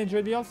and subscribe if you enjoyed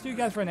the video. I'll see you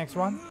guys for the next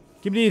one.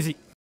 Keep it easy.